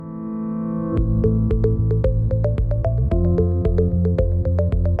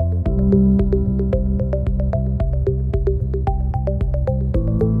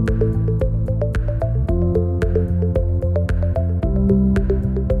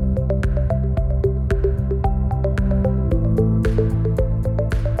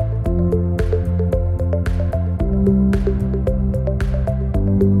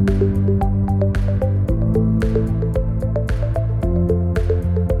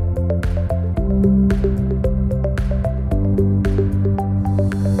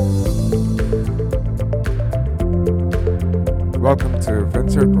Welcome to Fin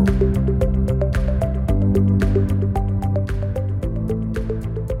Circle.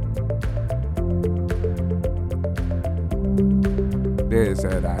 This is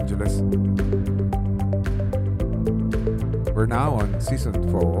Ed Angeles. We're now on Season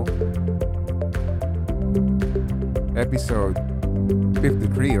 4, Episode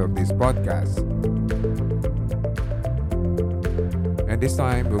 53 of this podcast. And this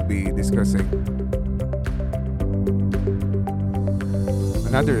time we'll be discussing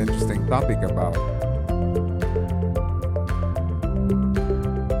another interesting topic about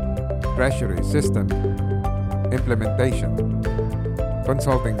treasury system implementation,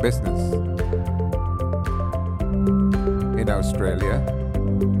 consulting business in Australia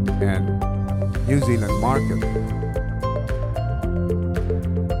and New Zealand market.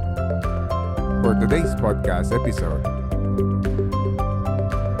 For today's podcast episode,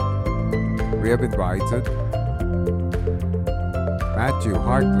 we have invited Matthew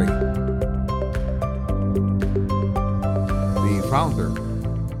Hartley, the founder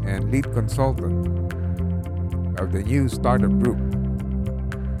and lead consultant of the new startup group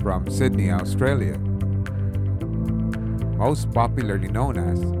from Sydney, Australia, most popularly known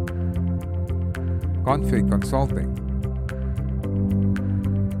as Config Consulting,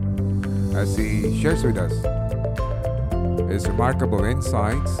 as he shares with us his remarkable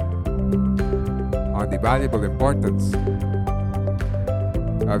insights on the valuable importance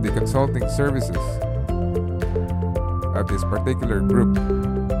of the consulting services of this particular group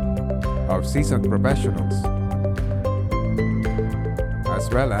of seasoned professionals, as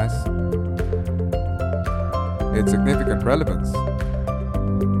well as its significant relevance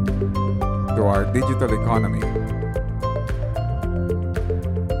to our digital economy.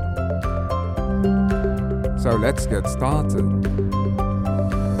 So let's get started.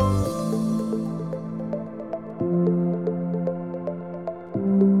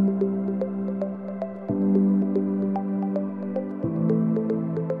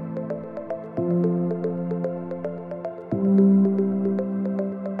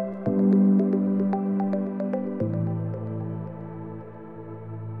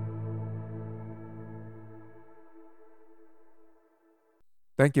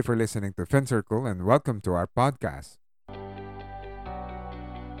 Thank you for listening to Fin Circle and welcome to our podcast.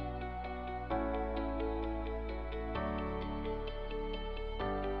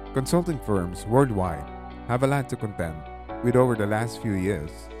 Consulting firms worldwide have a lot to contend with over the last few years,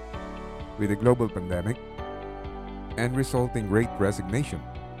 with the global pandemic and resulting great resignation,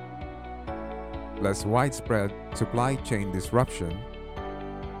 plus widespread supply chain disruption,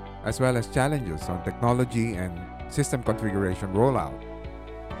 as well as challenges on technology and system configuration rollout.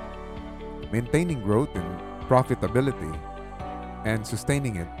 Maintaining growth and profitability and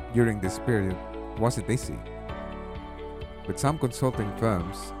sustaining it during this period wasn't easy. But some consulting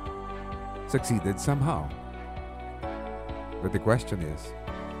firms succeeded somehow. But the question is,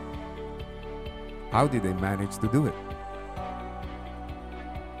 how did they manage to do it?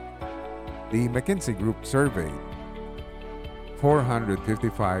 The McKinsey Group surveyed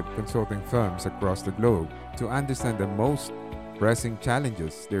 455 consulting firms across the globe to understand the most pressing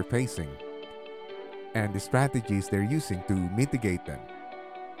challenges they're facing and the strategies they're using to mitigate them.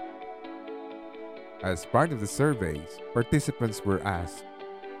 As part of the surveys, participants were asked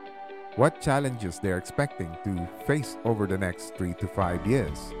what challenges they're expecting to face over the next 3 to 5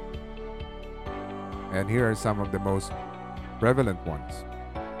 years. And here are some of the most prevalent ones.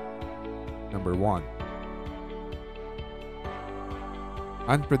 Number 1,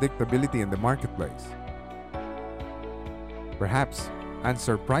 unpredictability in the marketplace. Perhaps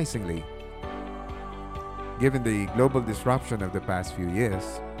unsurprisingly, given the global disruption of the past few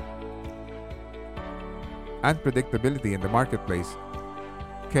years, unpredictability in the marketplace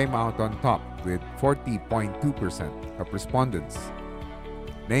came out on top with 40.2% of respondents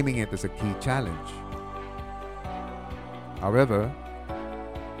naming it as a key challenge. However,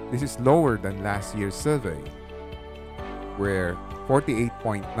 this is lower than last year's survey, where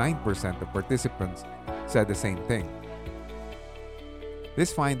 48.9% of participants said the same thing.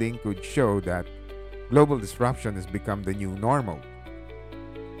 This finding could show that global disruption has become the new normal.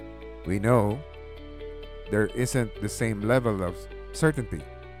 We know there isn't the same level of certainty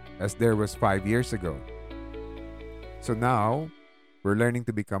as there was 5 years ago. So now, we're learning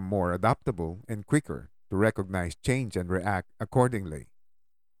to become more adaptable and quicker to recognize change and react accordingly.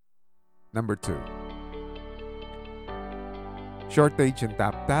 Number 2, shortage in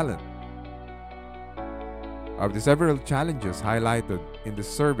top talent. Of the several challenges highlighted in the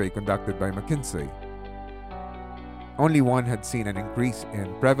survey conducted by McKinsey, only one had seen an increase in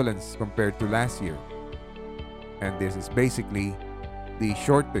prevalence compared to last year, and this is basically the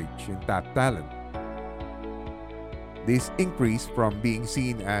shortage in top talent. This increased from being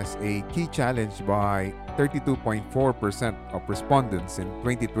seen as a key challenge by 32.4% of respondents in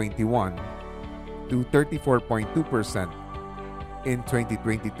 2021 to 34.2% in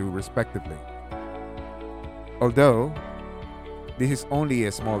 2022 respectively. Although this is only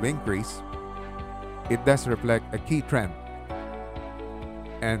a small increase, it does reflect a key trend,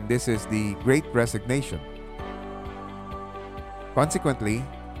 and this is the Great Resignation. Consequently,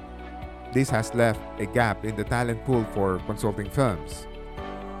 this has left a gap in the talent pool for consulting firms,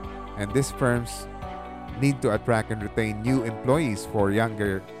 and these firms need to attract and retain new employees for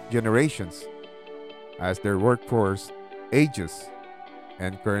younger generations as their workforce ages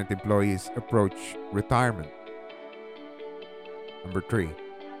and current employees approach retirement. Number 3,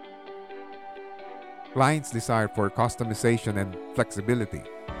 clients' desire for customization and flexibility.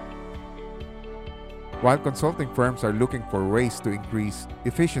 While consulting firms are looking for ways to increase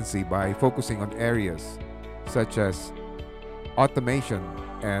efficiency by focusing on areas such as automation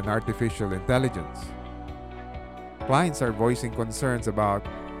and artificial intelligence, clients are voicing concerns about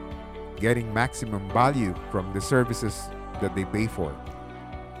getting maximum value from the services that they pay for.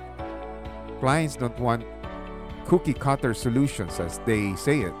 Clients don't want cookie cutter solutions as they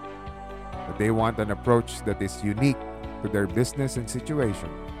say it, but they want an approach that is unique to their business and situation.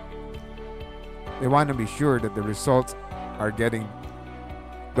 They want to be sure that the results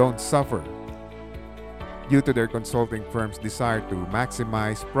don't suffer due to their consulting firm's desire to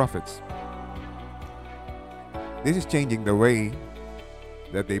maximize profits. This is changing the way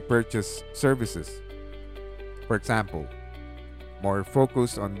that they purchase services. For example, more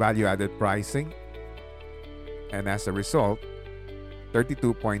focus on value-added pricing, and as a result,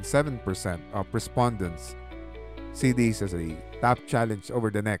 32.7% of respondents see this as a top challenge over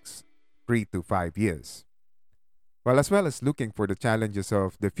the next 3 to 5 years. As well as looking for the challenges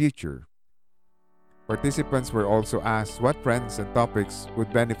of the future, participants were also asked what trends and topics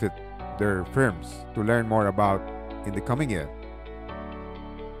would benefit their firms to learn more about in the coming year.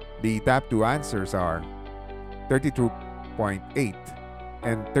 The top 2 answers are 32.8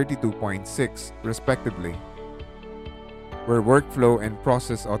 and 32.6 respectively, were workflow and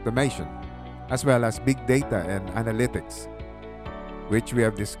process automation, as well as big data and analytics, which we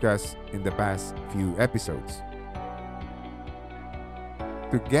have discussed in the past few episodes.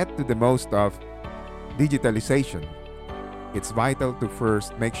 To get to the most of digitalization, it's vital to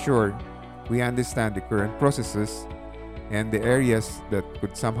first make sure we understand the current processes and the areas that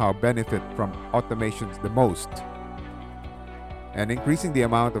could somehow benefit from automations the most. And increasing the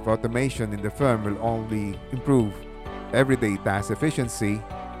amount of automation in the firm will only improve everyday task efficiency,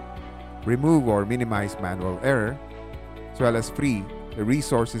 remove or minimize manual error, as well as free the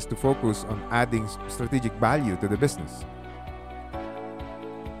resources to focus on adding strategic value to the business.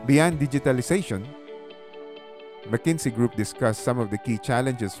 Beyond digitalization, McKinsey Group discussed some of the key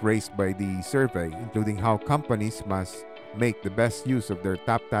challenges raised by the survey, including how companies must make the best use of their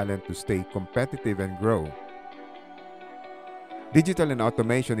top talent to stay competitive and grow. Digital and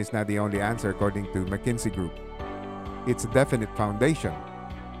automation is not the only answer according to McKinsey Group. It's a definite foundation.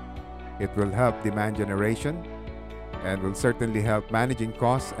 It will help demand generation and will certainly help managing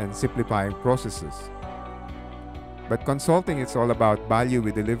costs and simplifying processes. But consulting is all about value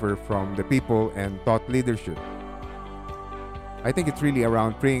we deliver from the people and thought leadership. I think it's really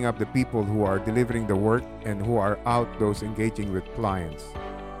around freeing up the people who are delivering the work and who are out those engaging with clients.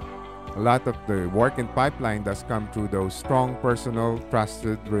 A lot of the work in pipeline does come through those strong personal,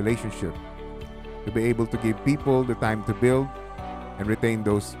 trusted relationships to be able to give people the time to build and retain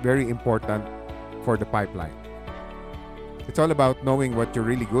those very important for the pipeline. It's all about knowing what you're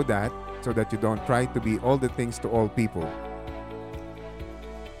really good at so that you don't try to be all the things to all people.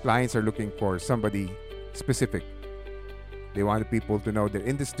 Clients are looking for somebody specific. They want the people to know their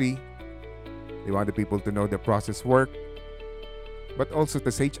industry. They want the people to know the process work, but also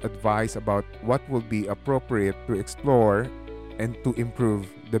to sage advice about what will be appropriate to explore and to improve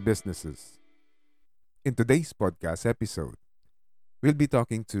the businesses. In today's podcast episode, We'll be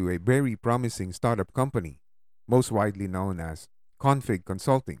talking to a very promising startup company, most widely known as Config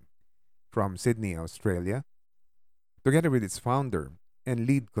Consulting, from Sydney, Australia, together with its founder and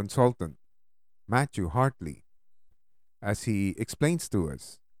lead consultant, Matthew Hartley, as he explains to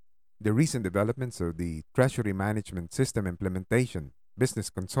us the recent developments of the Treasury Management System implementation, business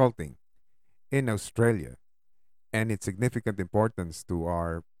consulting in Australia, and its significant importance to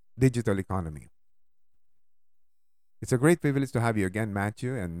our digital economy. It's a great privilege to have you again,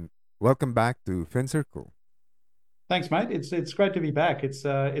 Matthew, and welcome back to FinCircle. Thanks, mate. It's great to be back. It's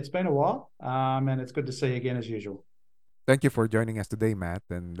been a while, and it's good to see you again as usual. Thank you for joining us today, Matt.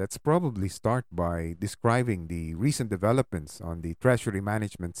 And let's probably start by describing the recent developments on the Treasury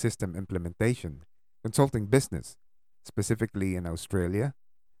Management System implementation consulting business, specifically in Australia,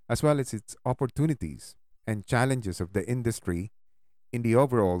 as well as its opportunities and challenges of the industry in the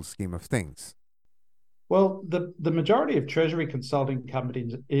overall scheme of things. Well, the majority of treasury consulting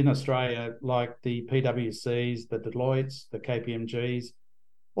companies in Australia, like the PwCs, the Deloittes, the KPMGs,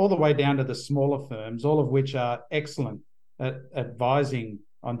 all the way down to the smaller firms, all of which are excellent at advising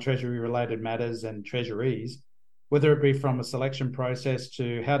on treasury-related matters and treasuries, whether it be from a selection process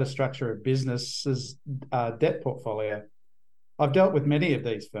to how to structure a business's debt portfolio. I've dealt with many of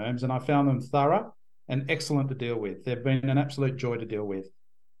these firms and I found them thorough and excellent to deal with. They've been an absolute joy to deal with,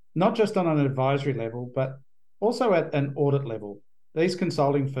 not just on an advisory level, but also at an audit level. These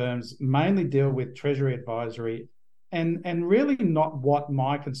consulting firms mainly deal with treasury advisory and really not what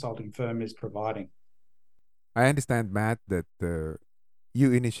my consulting firm is providing. I understand, Matt, that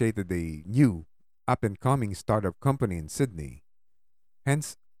you initiated a new up and coming startup company in Sydney.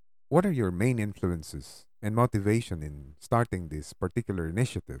 Hence, what are your main influences and motivation in starting this particular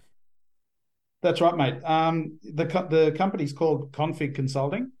initiative? That's right, mate. The company's called Config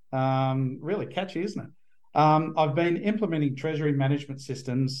Consulting. Really catchy, isn't it? I've been implementing treasury management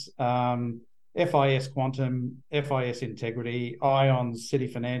systems, FIS Quantum, FIS Integrity, IONS, City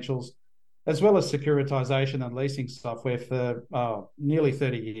Financials, as well as securitization and leasing software for nearly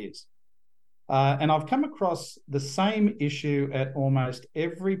 30 years. And I've come across the same issue at almost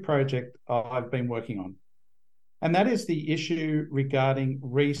every project I've been working on. And that is the issue regarding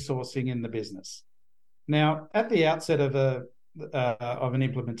resourcing in the business. Now, at the outset of an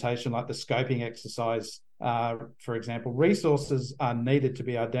implementation like the scoping exercise, for example, resources are needed to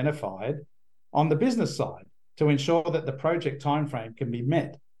be identified on the business side to ensure that the project timeframe can be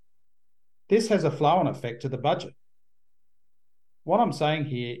met. This has a flow-on effect to the budget. What I'm saying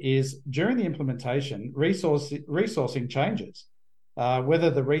here is during the implementation, resourcing changes,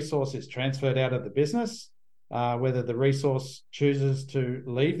 whether the resource is transferred out of the business, whether the resource chooses to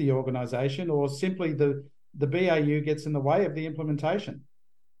leave the organisation, or simply the BAU gets in the way of the implementation.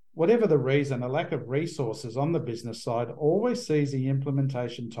 Whatever the reason, a lack of resources on the business side always sees the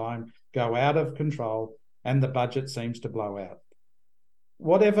implementation time go out of control and the budget seems to blow out.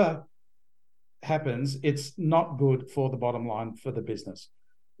 Whatever happens, it's not good for the bottom line for the business.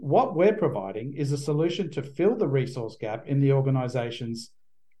 What we're providing is a solution to fill the resource gap in the organisation's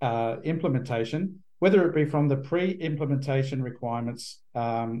implementation, whether it be from the pre-implementation requirements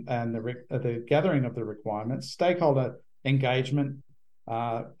and the gathering of the requirements, stakeholder engagement,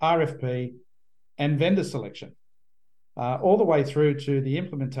 RFP, and vendor selection, all the way through to the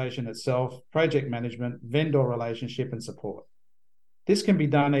implementation itself, project management, vendor relationship, and support. This can be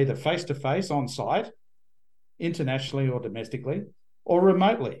done either face-to-face on site, internationally or domestically, or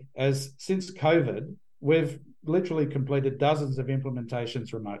remotely, as since COVID, we've literally completed dozens of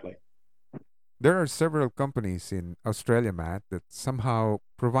implementations remotely. There are several companies in Australia, Matt, that somehow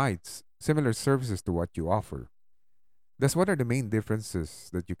provides similar services to what you offer. Thus, what are the main differences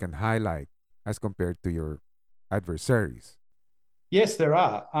that you can highlight as compared to your adversaries? Yes, there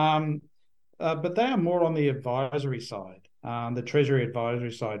are, but they are more on the advisory side, the treasury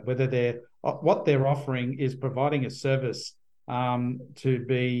advisory side, whether what they're offering is providing a service to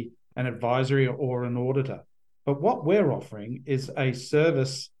be an advisory or an auditor. But what we're offering is a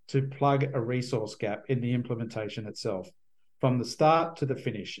service to plug a resource gap in the implementation itself, from the start to the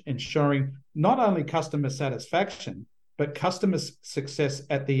finish, ensuring not only customer satisfaction, but customer success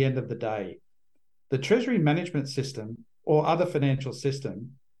at the end of the day. The treasury management system or other financial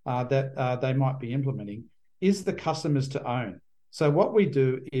system that they might be implementing is the customers to own. So what we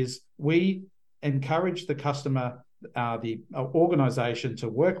do is we encourage the customer, the organisation, to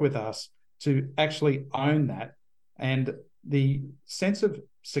work with us to actually own that. And the sense of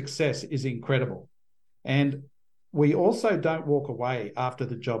success is incredible. And we also don't walk away after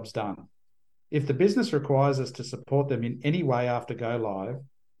the job's done. If the business requires us to support them in any way after go live,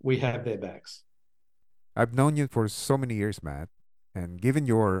 we have their backs. I've known you for so many years, Matt. What are the main differences that you can highlight as compared to your adversaries? Yes, there are. Um, And given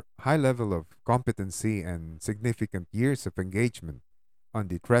your high level of competency and significant years of engagement on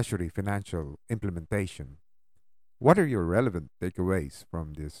the Treasury financial implementation, what are your relevant takeaways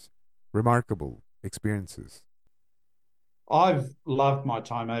from these remarkable experiences? I've loved my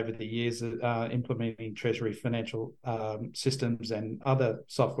time over the years implementing Treasury financial systems and other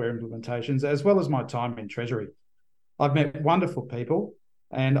software implementations, as well as my time in Treasury. I've met wonderful people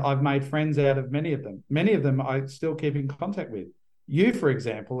and I've made friends out of many of them. Many of them I still keep in contact with. You, for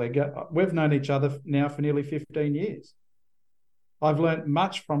example, we've known each other now for nearly 15 years. I've learned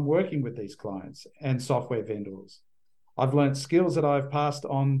much from working with these clients and software vendors. I've learned skills that I've passed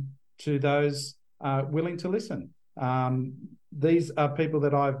on to those willing to listen. These are people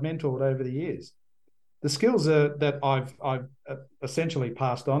that I've mentored over the years. The skills that I've essentially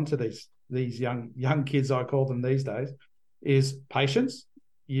passed on to these young kids, I call them these days, is patience.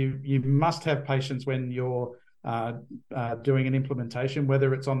 You must have patience when you're doing an implementation,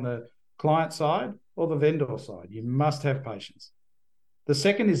 whether it's on the client side or the vendor side. You must have patience. The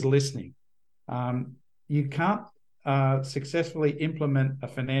second is listening. You can't successfully implement a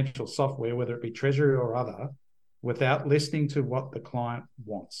financial software, whether it be Treasury or other, without listening to what the client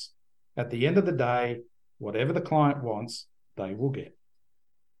wants. At the end of the day, whatever the client wants, they will get.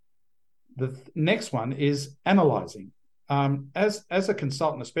 The next one is analyzing. As a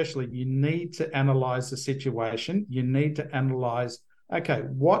consultant, especially, you need to analyze the situation. You need to analyze, okay,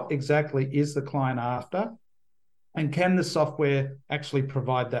 what exactly is the client after? And can the software actually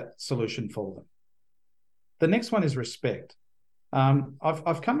provide that solution for them? The next one is respect.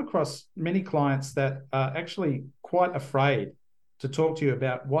 I've come across many clients that are actually quite afraid to talk to you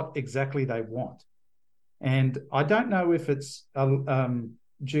about what exactly they want. And I don't know if it's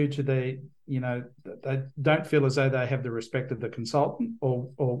due to they don't feel as though they have the respect of the consultant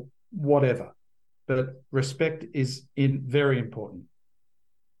or whatever. But respect is very important.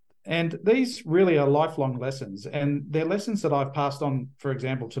 And these really are lifelong lessons. And they're lessons that I've passed on, for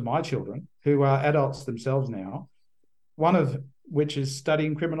example, to my children, who are adults themselves now, one of which is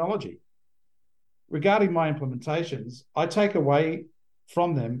studying criminology. Regarding my implementations, I take away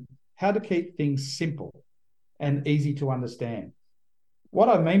from them how to keep things simple and easy to understand. What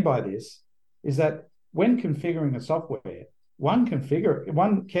I mean by this is that when configuring a software, one can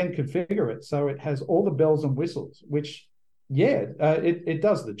configure it so it has all the bells and whistles, which, it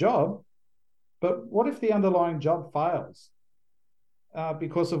does the job. But what if the underlying job fails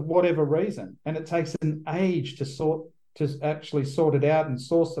because of whatever reason, and it takes an age to actually sort it out and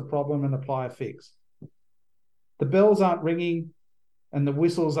source the problem and apply a fix? The bells aren't ringing and the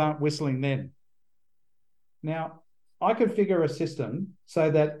whistles aren't whistling then. Now, I configure a system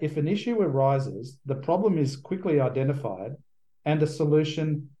so that if an issue arises, the problem is quickly identified and a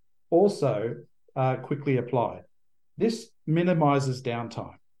solution also quickly applied. This minimizes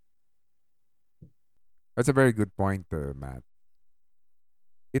downtime. That's a very good point, Matt.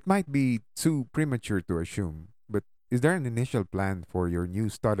 It might be too premature to assume, but is there an initial plan for your new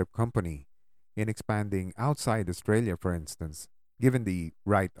startup company in expanding outside Australia, for instance, given the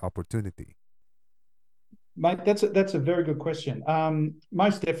right opportunity? Mate, that's a very good question.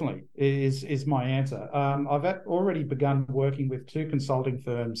 Most definitely is my answer. I've already begun working with two consulting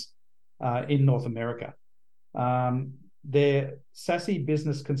firms in North America. They're Sassy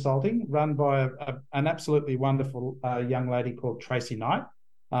Business Consulting, run by an absolutely wonderful young lady called Tracy Knight.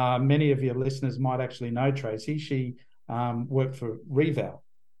 Many of your listeners might actually know Tracy. She worked for Reval.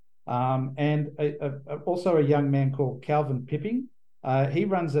 And also a young man called Calvin Pipping. He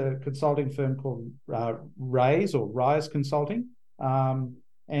runs a consulting firm called Rise Consulting.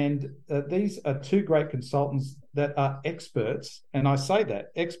 And these are two great consultants that are experts, and I say that,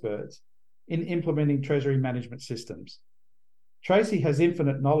 experts, in implementing treasury management systems. Tracy has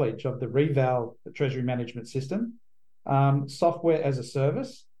infinite knowledge of the Reval treasury management system, software as a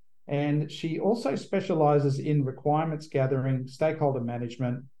service, and she also specializes in requirements gathering, stakeholder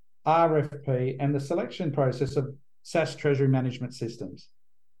management, RFP, and the selection process of SaaS treasury management systems.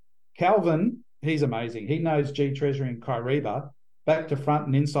 Calvin, he's amazing. He knows G-Treasury and Kyriba back to front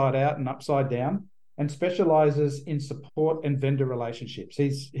and inside out and upside down, and specializes in support and vendor relationships.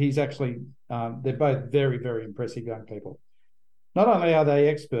 He's actually, they're both very, very impressive young people. Not only are they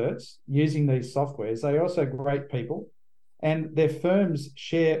experts using these softwares, they're also great people, and their firms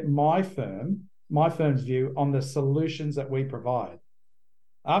share my firm's view on the solutions that we provide.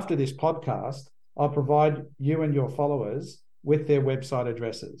 After this podcast, I'll provide you and your followers with their website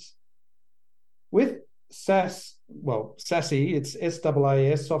addresses. With Sassy, it's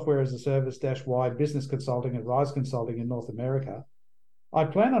SaaS, Software as a Service -Y, Business Consulting and Rise Consulting in North America. I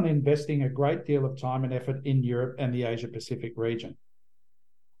plan on investing a great deal of time and effort in Europe and the Asia Pacific region.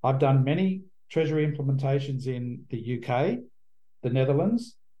 I've done many Treasury implementations in the UK, the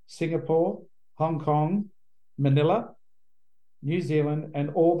Netherlands, Singapore, Hong Kong, Manila, New Zealand, and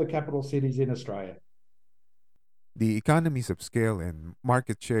all the capital cities in Australia. The economies of scale and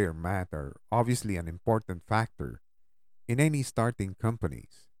market share, Matt, are obviously an important factor in any starting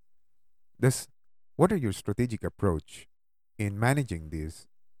companies. Thus, what are your strategic approach in managing these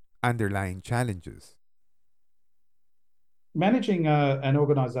underlying challenges? Managing an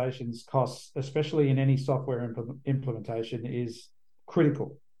organization's costs, especially in any software implementation, is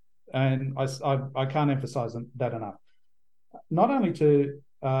critical. And I can't emphasize that enough. Not only to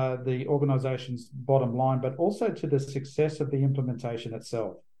the organization's bottom line, but also to the success of the implementation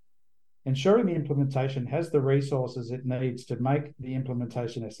itself. Ensuring the implementation has the resources it needs to make the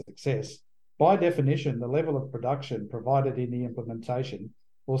implementation a success. By definition, the level of production provided in the implementation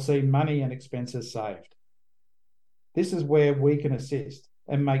will see money and expenses saved. This is where we can assist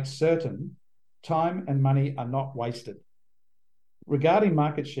and make certain time and money are not wasted. Regarding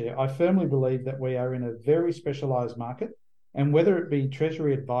market share, I firmly believe that we are in a very specialised market, and whether it be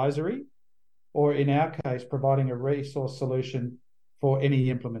Treasury advisory or, in our case, providing a resource solution for any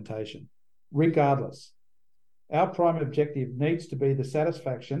implementation, regardless, our prime objective needs to be the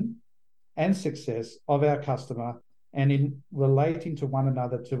satisfaction and success of our customer, and in relating to one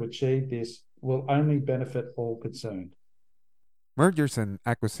another to achieve this will only benefit all concerned. Mergers and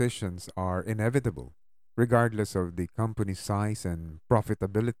acquisitions are inevitable, regardless of the company's size and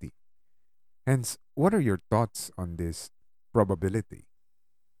profitability. Hence, what are your thoughts on this probability?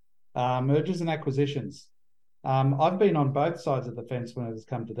 Mergers and acquisitions. I've been on both sides of the fence when it's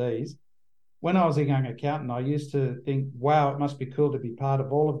come to these. When I was a young accountant, I used to think, wow, it must be cool to be part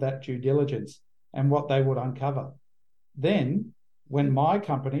of all of that due diligence and what they would uncover. Then, when my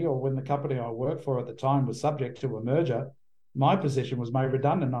company or when the company I worked for at the time was subject to a merger, my position was made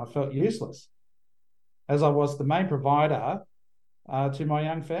redundant and I felt useless, as I was the main provider to my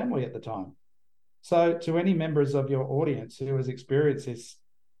young family at the time. So to any members of your audience who has experienced this,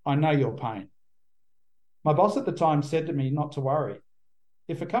 I know your pain. My boss at the time said to me not to worry.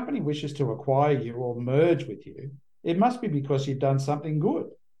 If a company wishes to acquire you or merge with you, it must be because you've done something good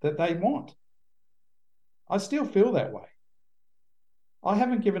that they want. I still feel that way. I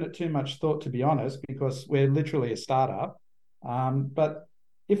haven't given it too much thought, to be honest, because we're literally a startup. But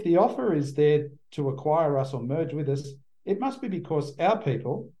if the offer is there to acquire us or merge with us, it must be because our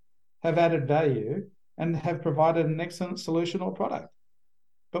people have added value and have provided an excellent solution or product.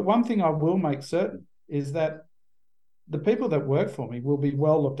 But one thing I will make certain is that the people that work for me will be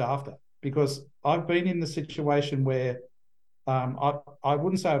well looked after, because I've been in the situation where I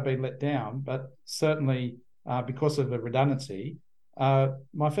wouldn't say I've been let down, but certainly because of the redundancy,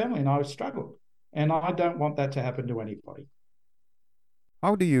 my family and I have struggled, and I don't want that to happen to anybody.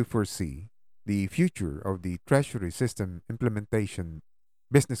 How do you foresee the future of the Treasury system implementation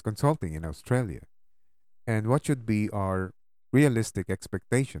business consulting in Australia? And what should be our realistic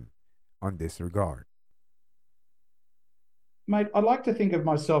expectation on this regard? Mate, I like to think of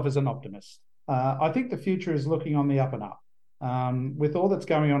myself as an optimist. I think the future is looking on the up and up. With all that's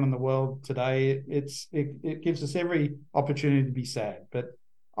going on in the world today, it gives us every opportunity to be sad. But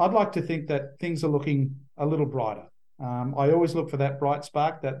I'd like to think that things are looking a little brighter. I always look for that bright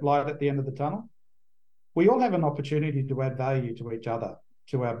spark, that light at the end of the tunnel. We all have an opportunity to add value to each other,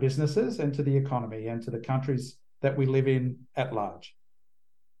 to our businesses and to the economy and to the countries that we live in at large.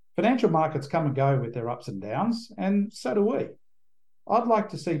 Financial markets come and go with their ups and downs, and so do we. I'd like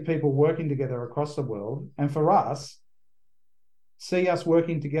to see people working together across the world, and for us, see us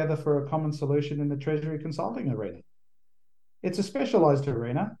working together for a common solution in the Treasury consulting arena. It's a specialised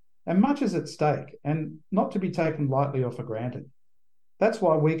arena, and much is at stake, and not to be taken lightly or for granted. That's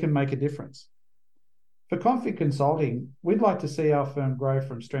why we can make a difference. For Config Consulting, we'd like to see our firm grow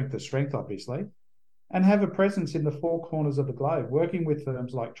from strength to strength, obviously, and have a presence in the four corners of the globe, working with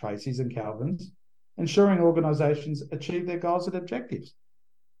firms like Tracy's and Calvin's, ensuring organisations achieve their goals and objectives.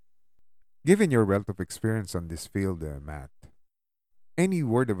 Given your wealth of experience on this field, Matt, any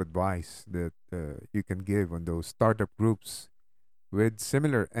word of advice that you can give on those startup groups with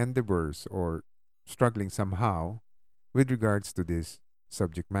similar endeavors or struggling somehow with regards to this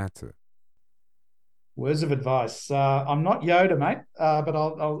subject matter? Words of advice. I'm not Yoda, mate, but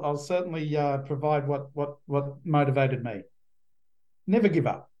I'll certainly provide what motivated me. Never give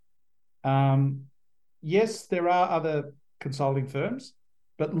up. Yes, there are other consulting firms,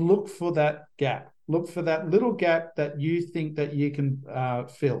 but look for that gap. Look for that little gap that you think that you can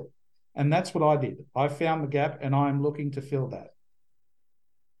fill. And that's what I did. I found the gap and I'm looking to fill that.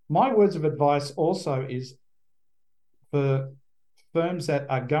 My words of advice also is for firms that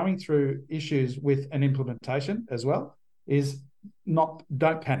are going through issues with an implementation as well is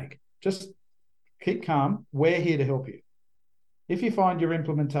don't panic. Just keep calm. We're here to help you. If you find your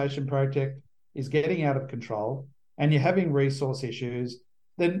implementation project is getting out of control and you're having resource issues,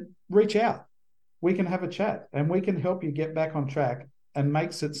 then reach out. We can have a chat and we can help you get back on track and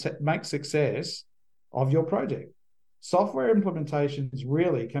make success of your project. Software implementations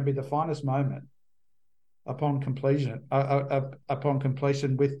really can be the finest moment upon completion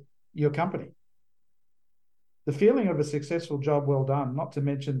with your company. The feeling of a successful job well done, not to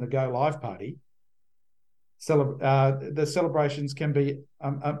mention the go live party, the celebrations can be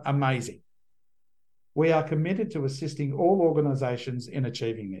amazing. We are committed to assisting all organizations in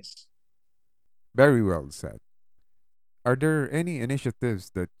achieving this. Very well said. Are there any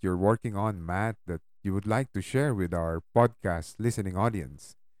initiatives that you're working on, Matt, that you would like to share with our podcast listening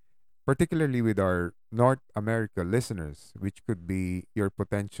audience, particularly with our North America listeners, which could be your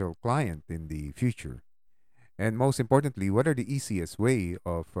potential client in the future? And most importantly, what are the easiest way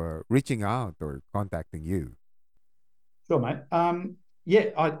of reaching out or contacting you? Sure, mate.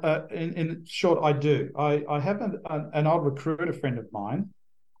 In short, I do. I have an old recruiter friend of mine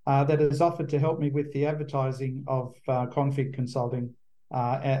that has offered to help me with the advertising of Config Consulting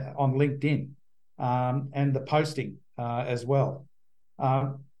on LinkedIn and the posting as well.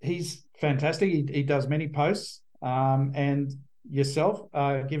 He's fantastic. He does many posts, and yourself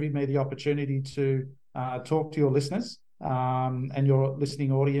giving me the opportunity to talk to your listeners and your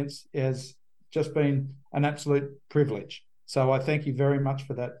listening audience has just been an absolute privilege. So I thank you very much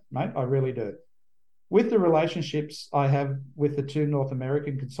for that, mate. I really do. With the relationships I have with the two North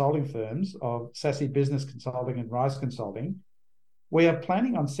American consulting firms of Sassy Business Consulting and Rise Consulting, we are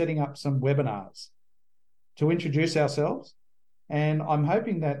planning on setting up some webinars to introduce ourselves. And I'm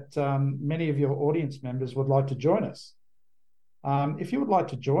hoping that many of your audience members would like to join us. If you would like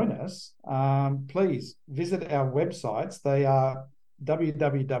to join us, please visit our websites. They are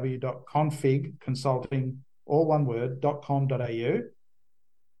www.configconsulting.com.au,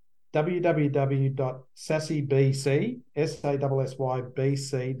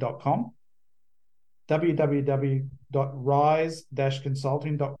 www.sassybc.com,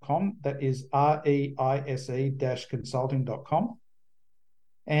 www.rise-consulting.com, that is REISE-consulting.com.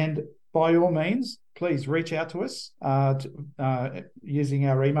 And by all means, please reach out to us using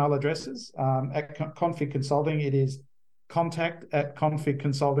our email addresses. At Config Consulting, it is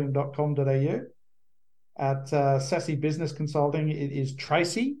contact@configconsulting.com.au. At Sassy Business Consulting, it is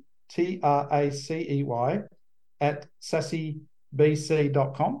Tracy, TRACEY, at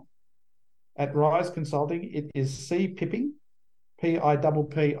sassybc.com. At Rise Consulting, it is cpipping,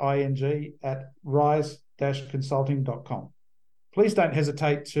 PIPPING, at rise-consulting.com. Please don't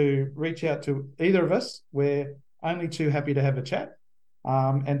hesitate to reach out to either of us. We're only too happy to have a chat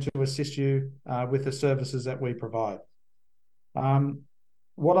and to assist you with the services that we provide.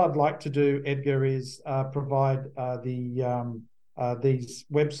 What I'd like to do, Edgar, is provide these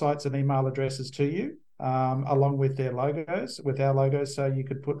websites and email addresses to you, along with our logos, so you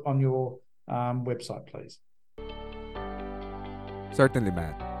could put on your website, please. Certainly,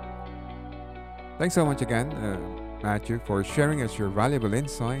 Matt. Thanks so much again, Matthew, for sharing us your valuable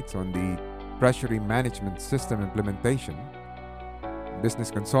insights on the treasury management system implementation, business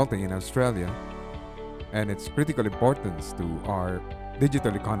consulting in Australia, and its critical importance to our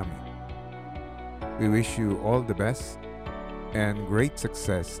digital economy. We wish you all the best and great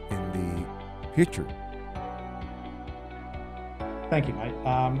success in the future. Thank you, mate.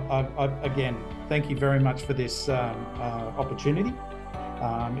 Again, thank you very much for this opportunity.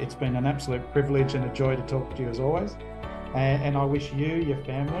 It's been an absolute privilege and a joy to talk to you as always. And I wish you, your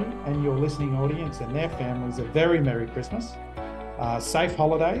family, and your listening audience and their families a very Merry Christmas, safe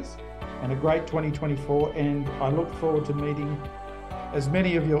holidays, and a great 2024. And I look forward to meeting as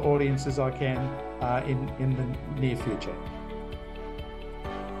many of your audience as I can in the near future.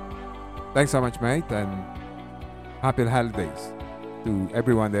 Thanks so much, mate, and happy holidays to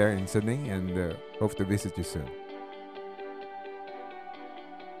everyone there in Sydney, and hope to visit you soon.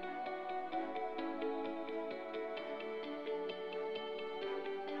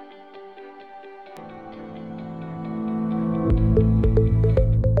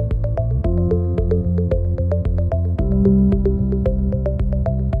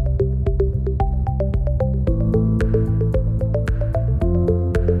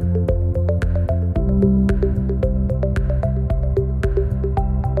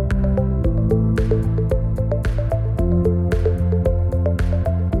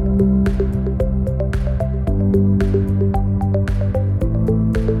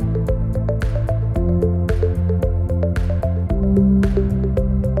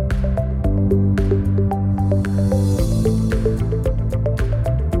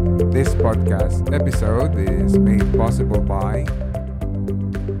 podcast episode is made possible by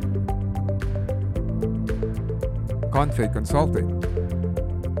Config Consulting,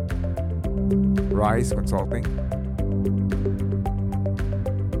 Rise Consulting,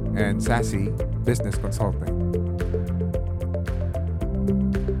 and Sassy Business Consulting.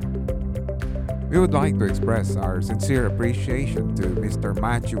 We would like to express our sincere appreciation to Mr.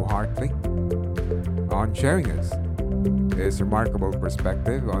 Matthew Hartley on sharing his remarkable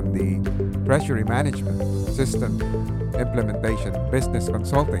perspective on the treasury management system implementation business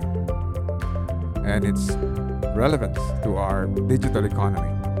consulting and its relevance to our digital economy.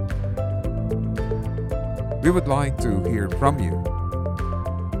 We would like to hear from you.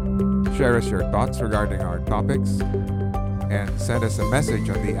 Share us your thoughts regarding our topics and send us a message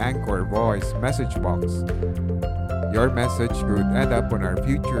on the Anchor Voice message box. Your message could end up on our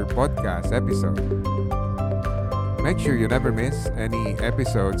future podcast episode. Make sure you never miss any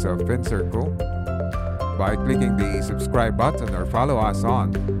episodes of FinCircle by clicking the subscribe button or follow us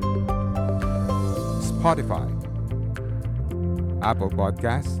on Spotify, Apple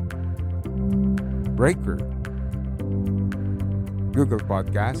Podcasts, Breaker, Google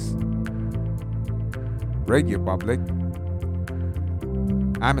Podcasts, Radio Public,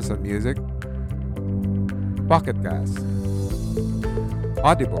 Amazon Music, Pocket Cast,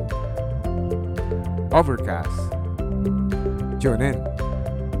 Audible, Overcast, TuneIn,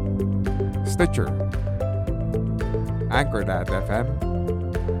 Stitcher, Anchor.fm,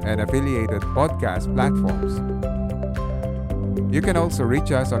 and affiliated podcast platforms. You can also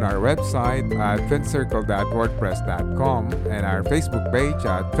reach us on our website at fincircle.wordpress.com and our Facebook page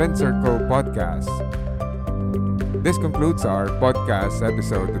at FinCircle Podcast. This concludes our podcast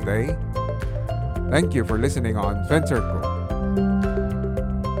episode today. Thank you for listening on FinCircle.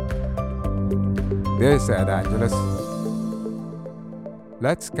 This is Ed Angeles.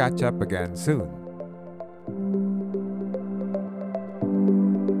 Let's catch up again soon.